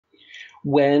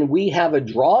When we have a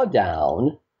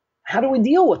drawdown, how do we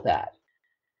deal with that?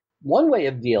 One way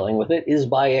of dealing with it is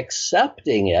by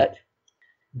accepting it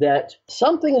that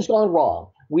something has gone wrong.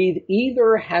 We've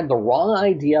either had the wrong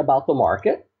idea about the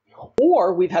market,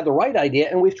 or we've had the right idea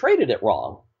and we've traded it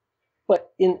wrong.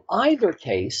 But in either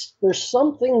case, there's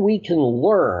something we can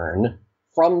learn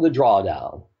from the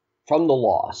drawdown, from the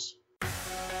loss.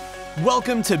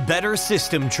 Welcome to Better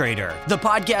System Trader, the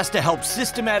podcast to help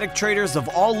systematic traders of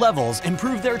all levels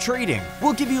improve their trading.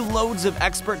 We'll give you loads of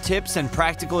expert tips and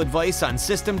practical advice on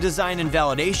system design and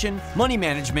validation, money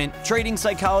management, trading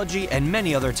psychology, and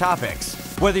many other topics.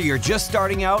 Whether you're just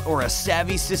starting out or a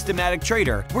savvy systematic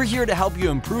trader, we're here to help you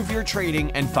improve your trading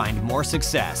and find more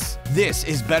success. This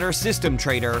is Better System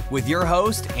Trader with your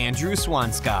host, Andrew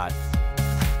Swanscott.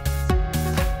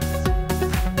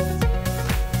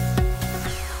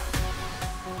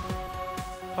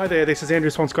 Hi there, this is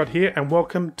Andrew Swanscott here, and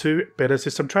welcome to Better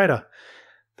System Trader.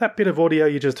 That bit of audio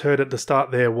you just heard at the start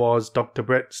there was Dr.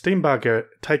 Brett Steenbarger,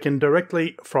 taken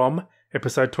directly from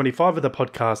episode 25 of the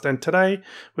podcast, and today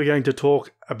we're going to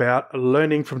talk about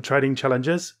learning from trading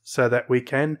challenges so that we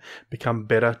can become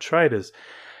better traders.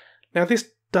 Now,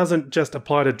 this doesn't just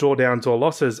apply to drawdowns or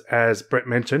losses, as Brett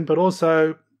mentioned, but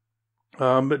also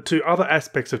to other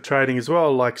aspects of trading as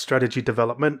well, like strategy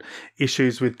development,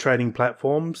 issues with trading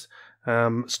platforms,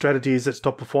 strategies that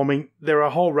stop performing. There are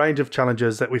a whole range of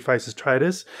challenges that we face as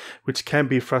traders, which can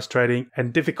be frustrating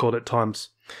and difficult at times.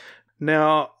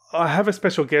 Now, I have a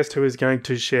special guest who is going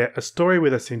to share a story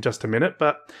with us in just a minute,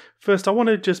 but first I want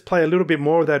to just play a little bit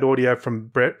more of that audio from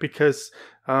Brett because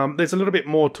there's a little bit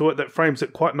more to it that frames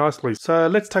it quite nicely. So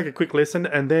let's take a quick listen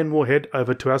and then we'll head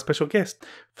over to our special guest.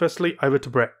 Firstly, over to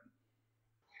Brett.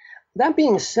 That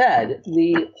being said,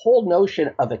 the whole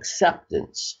notion of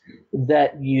acceptance,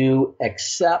 that you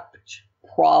accept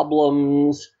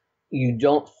problems, you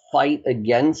don't fight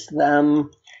against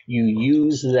them, you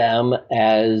use them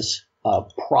as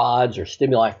prods or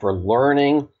stimuli for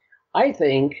learning, I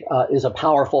think is a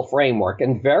powerful framework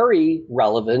and very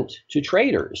relevant to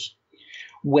traders.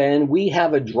 When we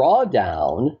have a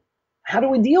drawdown, how do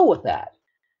we deal with that?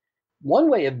 One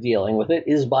way of dealing with it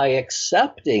is by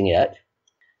accepting it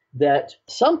that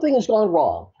something has gone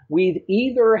wrong. We've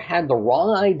either had the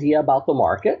wrong idea about the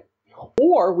market,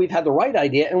 or we've had the right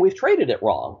idea and we've traded it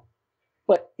wrong.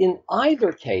 But in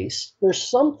either case, there's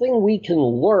something we can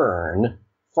learn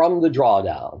from the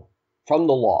drawdown, from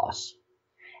the loss.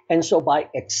 And so by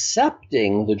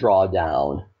accepting the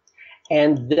drawdown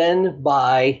and then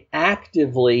by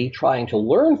actively trying to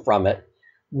learn from it,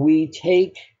 we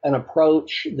take an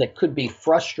approach that could be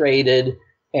frustrated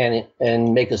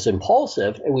and make us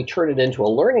impulsive, and we turn it into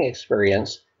a learning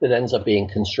experience that ends up being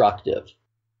constructive.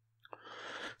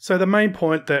 So the main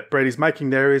point that Brett is making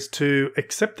there is to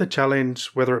accept the challenge,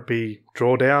 whether it be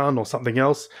drawdown or something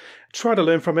else, try to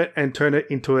learn from it and turn it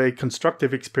into a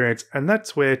constructive experience. And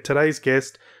that's where today's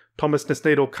guest, Thomas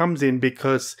Nesneedle, comes in,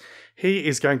 because he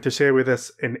is going to share with us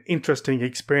an interesting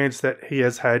experience that he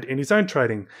has had in his own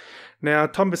trading. Now,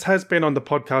 Thomas has been on the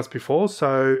podcast before,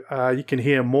 so you can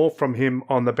hear more from him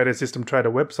on the Better System Trader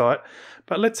website.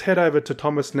 But let's head over to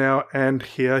Thomas now and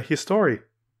hear his story.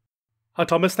 Hi,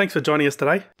 Thomas. Thanks for joining us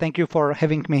today. Thank you for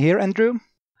having me here, Andrew.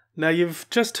 Now, you've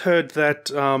just heard that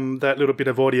little bit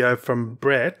of audio from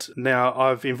Brett. Now,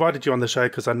 I've invited you on the show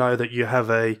because I know that you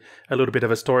have a little bit of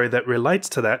a story that relates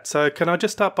to that. So can I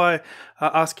just start by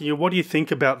asking you, what do you think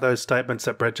about those statements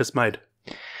that Brett just made?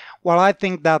 Well, I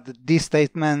think that these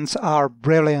statements are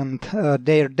brilliant.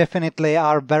 They definitely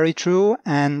are very true,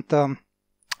 and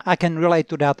I can relate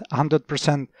to that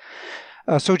 100%.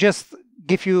 So just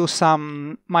give you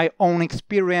my own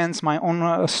experience, my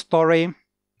own story.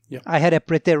 Yeah. I had a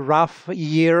pretty rough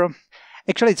year.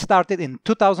 Actually, it started in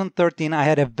 2013. I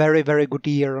had a very, very good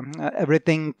year.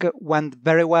 Everything went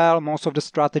very well. Most of the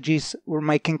strategies were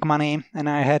making money, and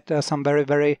I had some very,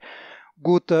 very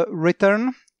good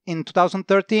return in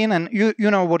 2013. And you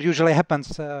know what usually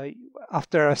happens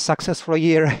after a successful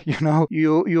year.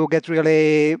 You get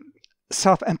really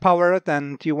self-empowered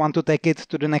and you want to take it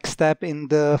to the next step in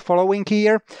the following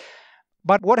year.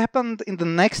 But what happened in the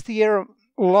next year?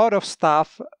 A lot of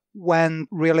stuff went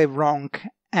really wrong.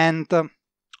 And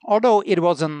although it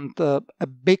wasn't a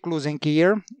big losing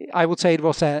year, I would say it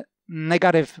was a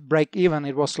negative break-even.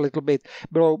 It was a little bit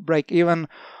below break-even.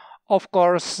 Of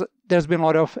course, there's been a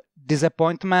lot of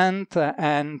disappointment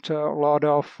and a lot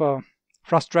of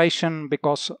frustration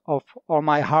because of all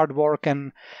my hard work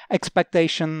and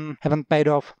expectation haven't paid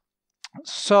off.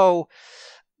 So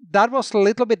that was a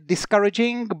little bit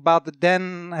discouraging, but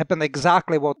then happened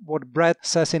exactly what Brett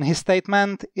says in his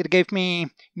statement. It gave me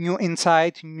new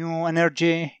insight, new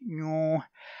energy, new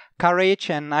courage,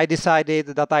 and I decided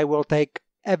that I will take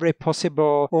every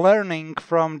possible learning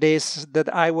from this,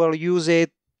 that I will use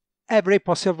it every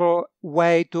possible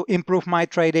way to improve my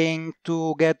trading,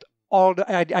 to get all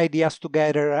the ideas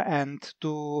together, and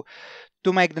to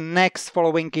make the next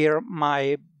following year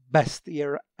my best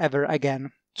year ever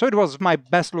again. So it was my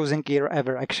best losing year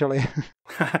ever, actually.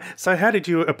 So how did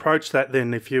you approach that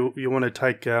then? If you want to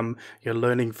take your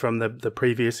learning from the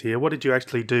previous year, what did you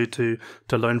actually do to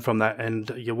learn from that, and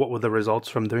what were the results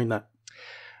from doing that?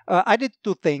 I did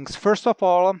two things. First of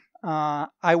all,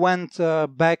 I went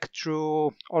back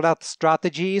through all that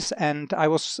strategies, and I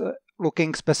was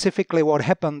looking specifically what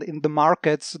happened in the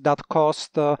markets that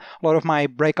caused a lot of my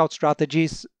breakout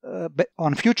strategies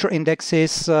on future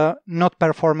indexes not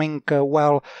performing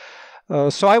well.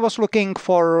 So I was looking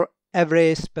for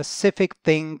every specific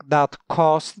thing that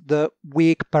caused the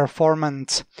weak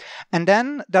performance. And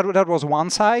then that was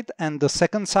one side. And the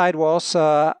second side was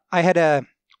I had a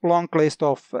long list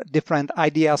of different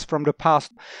ideas from the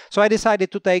past. So I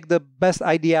decided to take the best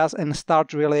ideas and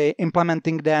start really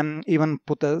implementing them, even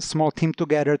put a small team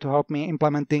together to help me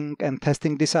implementing and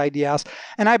testing these ideas.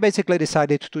 And I basically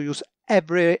decided to use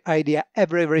every idea,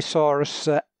 every resource,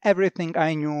 everything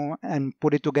I knew, and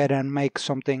put it together and make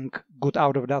something good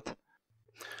out of that.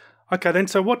 Okay, then,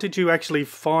 so what did you actually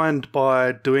find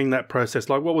by doing that process?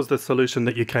 Like, what was the solution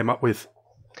that you came up with?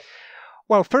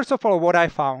 Well, first of all, what I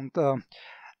found,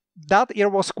 that year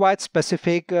was quite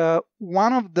specific.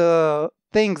 One of the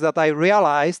things that I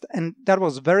realized, and that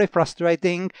was very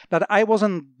frustrating, that I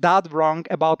wasn't that wrong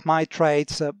about my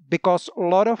trades, because a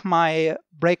lot of my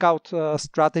breakout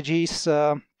strategies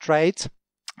trades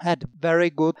had very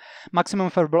good maximum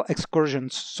favorable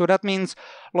excursions. So that means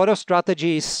a lot of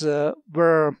strategies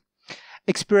were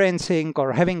experiencing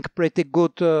or having pretty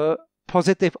good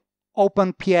positive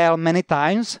open PL many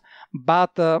times,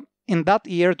 but in that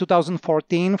year,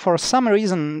 2014, for some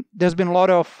reason, there's been a lot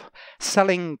of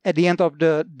selling at the end of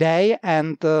the day,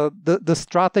 and the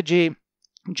strategy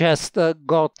just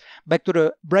got back to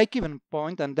the break-even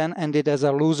point and then ended as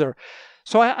a loser.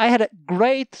 So I had a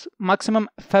great maximum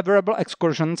favorable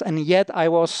excursions, and yet I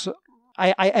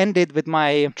ended with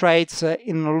my trades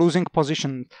in a losing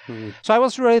position. So I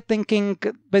was really thinking,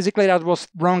 basically that was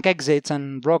wrong exits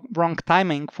and wrong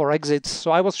timing for exits.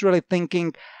 So I was really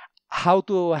thinking how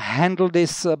to handle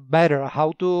this better,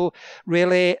 how to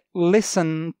really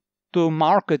listen to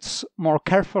markets more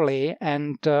carefully,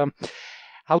 and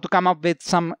how to come up with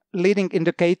some leading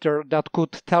indicator that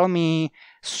could tell me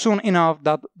soon enough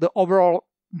that the overall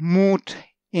mood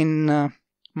in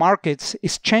markets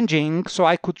is changing, so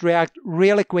I could react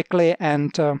really quickly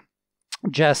and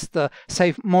just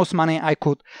save most money I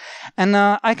could. And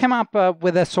I came up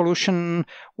with a solution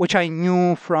which I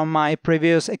knew from my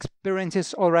previous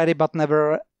experiences already, but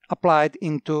never applied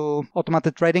into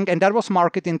automated trading, and that was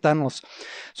market internals.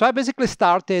 So I basically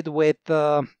started with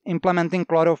implementing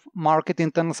a lot of market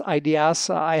internals ideas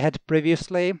I had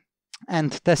previously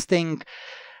and testing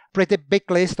pretty big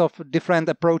list of different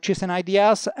approaches and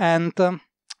ideas. And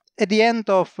at the end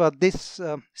of this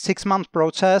 6-month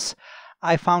process,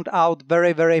 I found out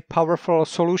very, very powerful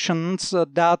solutions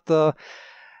that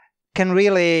can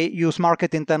really use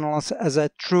market internals as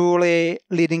a truly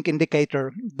leading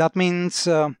indicator. That means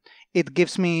it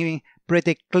gives me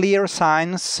pretty clear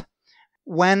signs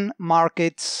when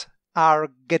markets are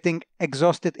getting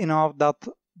exhausted enough that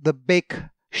the big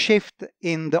shift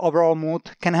in the overall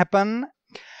mood can happen.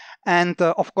 And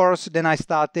of course, then I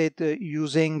started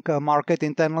using market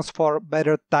internals for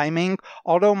better timing.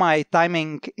 Although my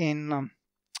timing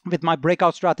with my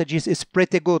breakout strategies is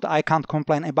pretty good, I can't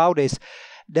complain about this.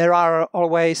 There are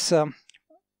always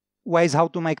ways how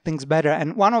to make things better.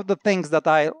 And one of the things that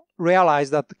I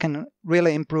realized that can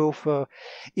really improve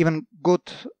even good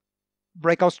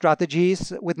breakout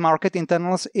strategies with market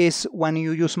internals is when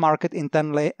you use market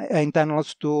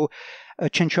internals to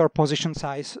change your position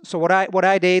size. So what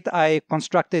I did, I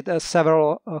constructed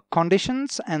several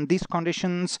conditions, and these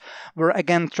conditions were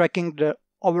again tracking the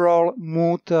overall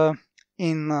mood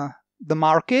in the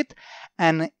market,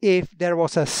 and if there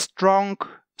was a strong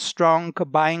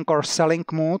buying or selling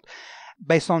mood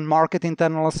based on market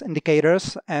internals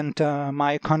indicators and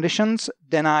my conditions,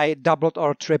 then I doubled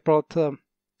or tripled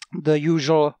the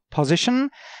usual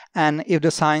position. And if the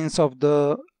signs of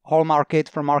the whole market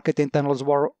for market internals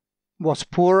was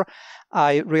poor,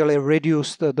 I really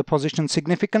reduced the position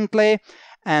significantly,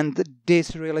 and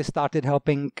this really started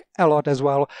helping a lot as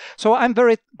well. So I'm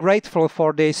very grateful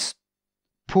for this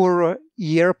poor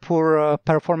year poor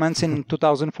performance in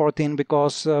 2014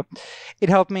 because it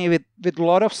helped me with a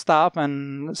lot of stuff,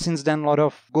 and since then a lot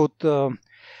of good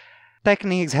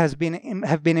techniques have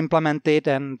been implemented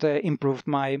and improved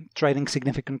my trading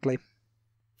significantly.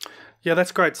 Yeah,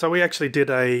 that's great. So we actually did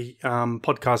a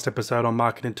podcast episode on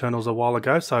market internals a while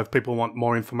ago. So if people want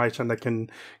more information, they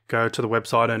can go to the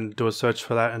website and do a search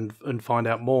for that and find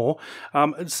out more.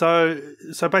 So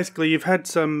basically, you've had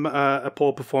a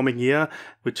poor performing year,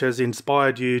 which has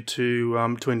inspired you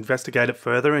to investigate it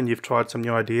further, and you've tried some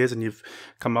new ideas and you've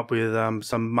come up with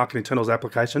some market internals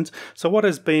applications. So what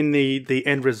has been the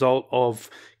end result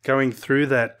of going through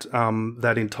that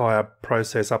entire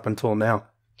process up until now?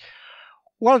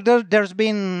 Well, there's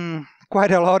been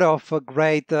quite a lot of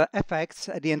great effects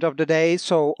at the end of the day.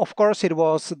 So, of course, it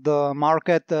was the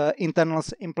market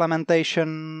internals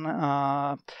implementation.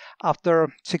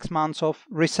 After 6 months of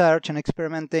research and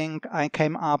experimenting, I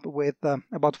came up with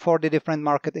about 40 different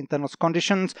market internals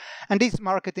conditions. And these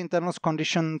market internals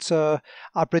conditions are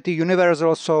pretty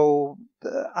universal. So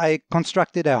I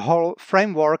constructed a whole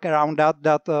framework around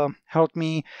that helped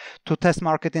me to test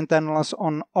market internals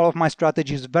on all of my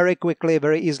strategies very quickly,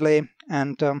 very easily.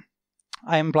 And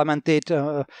I implemented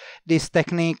this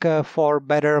technique for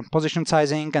better position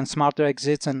sizing and smarter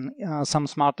exits and some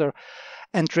smarter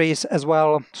entries as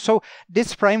well. So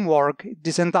this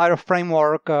entire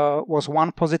framework was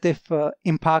one positive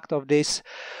impact of this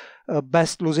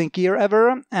best losing year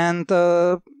ever. And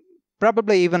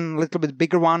probably even a little bit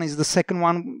bigger one is the second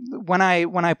one. When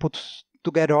I put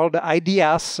together all the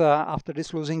ideas after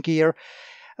this losing year,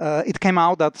 it came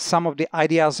out that some of the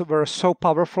ideas were so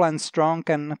powerful and strong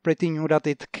and pretty new that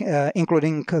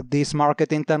including these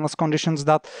market internals conditions,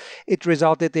 that it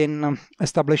resulted in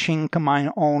establishing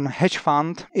my own hedge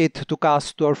fund. It took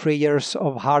us 2 or 3 years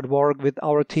of hard work with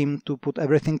our team to put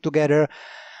everything together.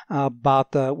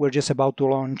 But we're just about to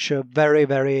launch very,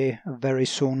 very, very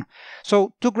soon.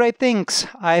 So 2 great things.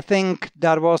 I think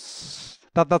that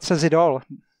says it all.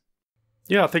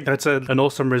 Yeah, I think that's an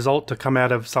awesome result to come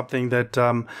out of something that,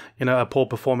 a poor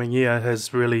performing year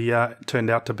has really turned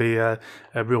out to be a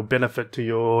real benefit to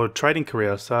your trading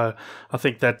career. So I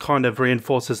think that kind of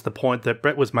reinforces the point that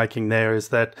Brett was making there, is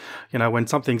that, when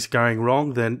something's going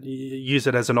wrong, then use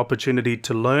it as an opportunity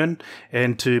to learn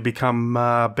and to become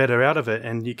better out of it.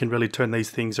 And you can really turn these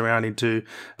things around into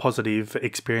positive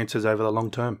experiences over the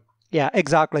long term. Yeah,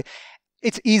 exactly.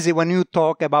 It's easy when you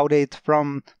talk about it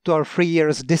from 2 or 3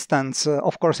 years distance.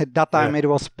 Of course, at that time it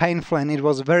was painful and it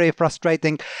was very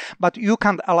frustrating, but you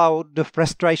can't allow the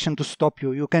frustration to stop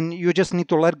you. You just need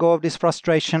to let go of this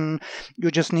frustration.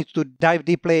 You just need to dive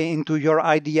deeply into your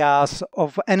ideas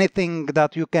of anything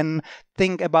that you can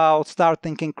think about, start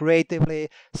thinking creatively,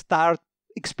 start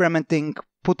experimenting,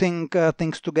 putting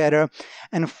things together.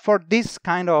 And for this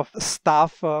kind of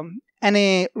stuff,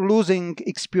 any losing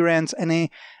experience,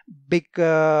 any big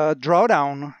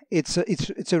drawdown, it's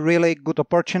a really good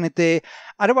opportunity.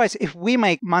 Otherwise, if we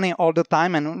make money all the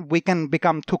time and we can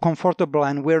become too comfortable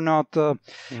and we're not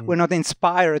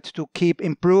inspired to keep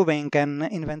improving and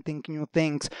inventing new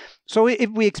things. So if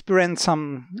we experience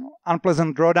some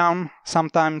unpleasant drawdown,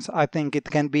 sometimes I think it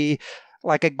can be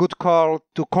like a good call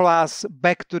to call us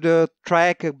back to the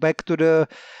track, back to the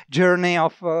journey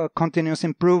of continuous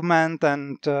improvement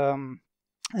and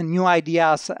new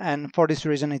ideas. And for this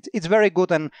reason, it's very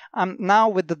good. And now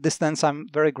with the distance, I'm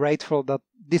very grateful that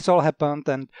this all happened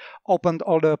and opened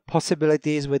all the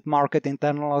possibilities with market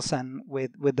internals and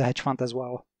with the hedge fund as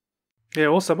well. Yeah,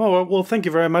 awesome. Oh, well, thank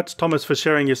you very much, Thomas, for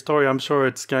sharing your story. I'm sure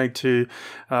it's going to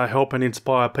help and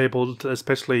inspire people,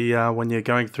 especially when you're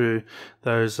going through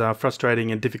those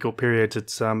frustrating and difficult periods.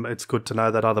 It's good to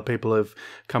know that other people have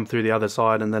come through the other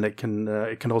side, and then it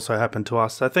can also happen to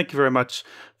us. So thank you very much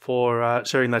for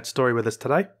sharing that story with us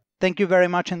today. Thank you very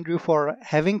much, Andrew, for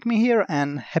having me here,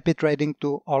 and happy trading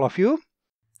to all of you.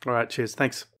 All right, cheers.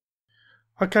 Thanks.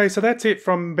 Okay, so that's it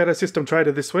from Better System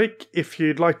Trader this week. If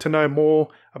you'd like to know more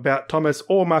about Thomas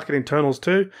or market internals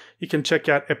too, you can check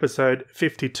out episode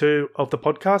 52 of the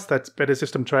podcast. That's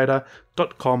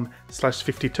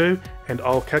bettersystemtrader.com/52, and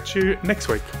I'll catch you next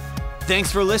week.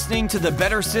 Thanks for listening to the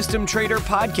Better System Trader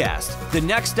podcast. The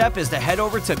next step is to head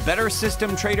over to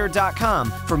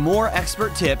bettersystemtrader.com for more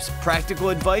expert tips, practical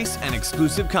advice, and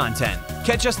exclusive content.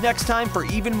 Catch us next time for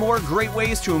even more great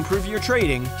ways to improve your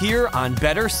trading here on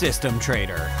Better System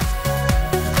Trader.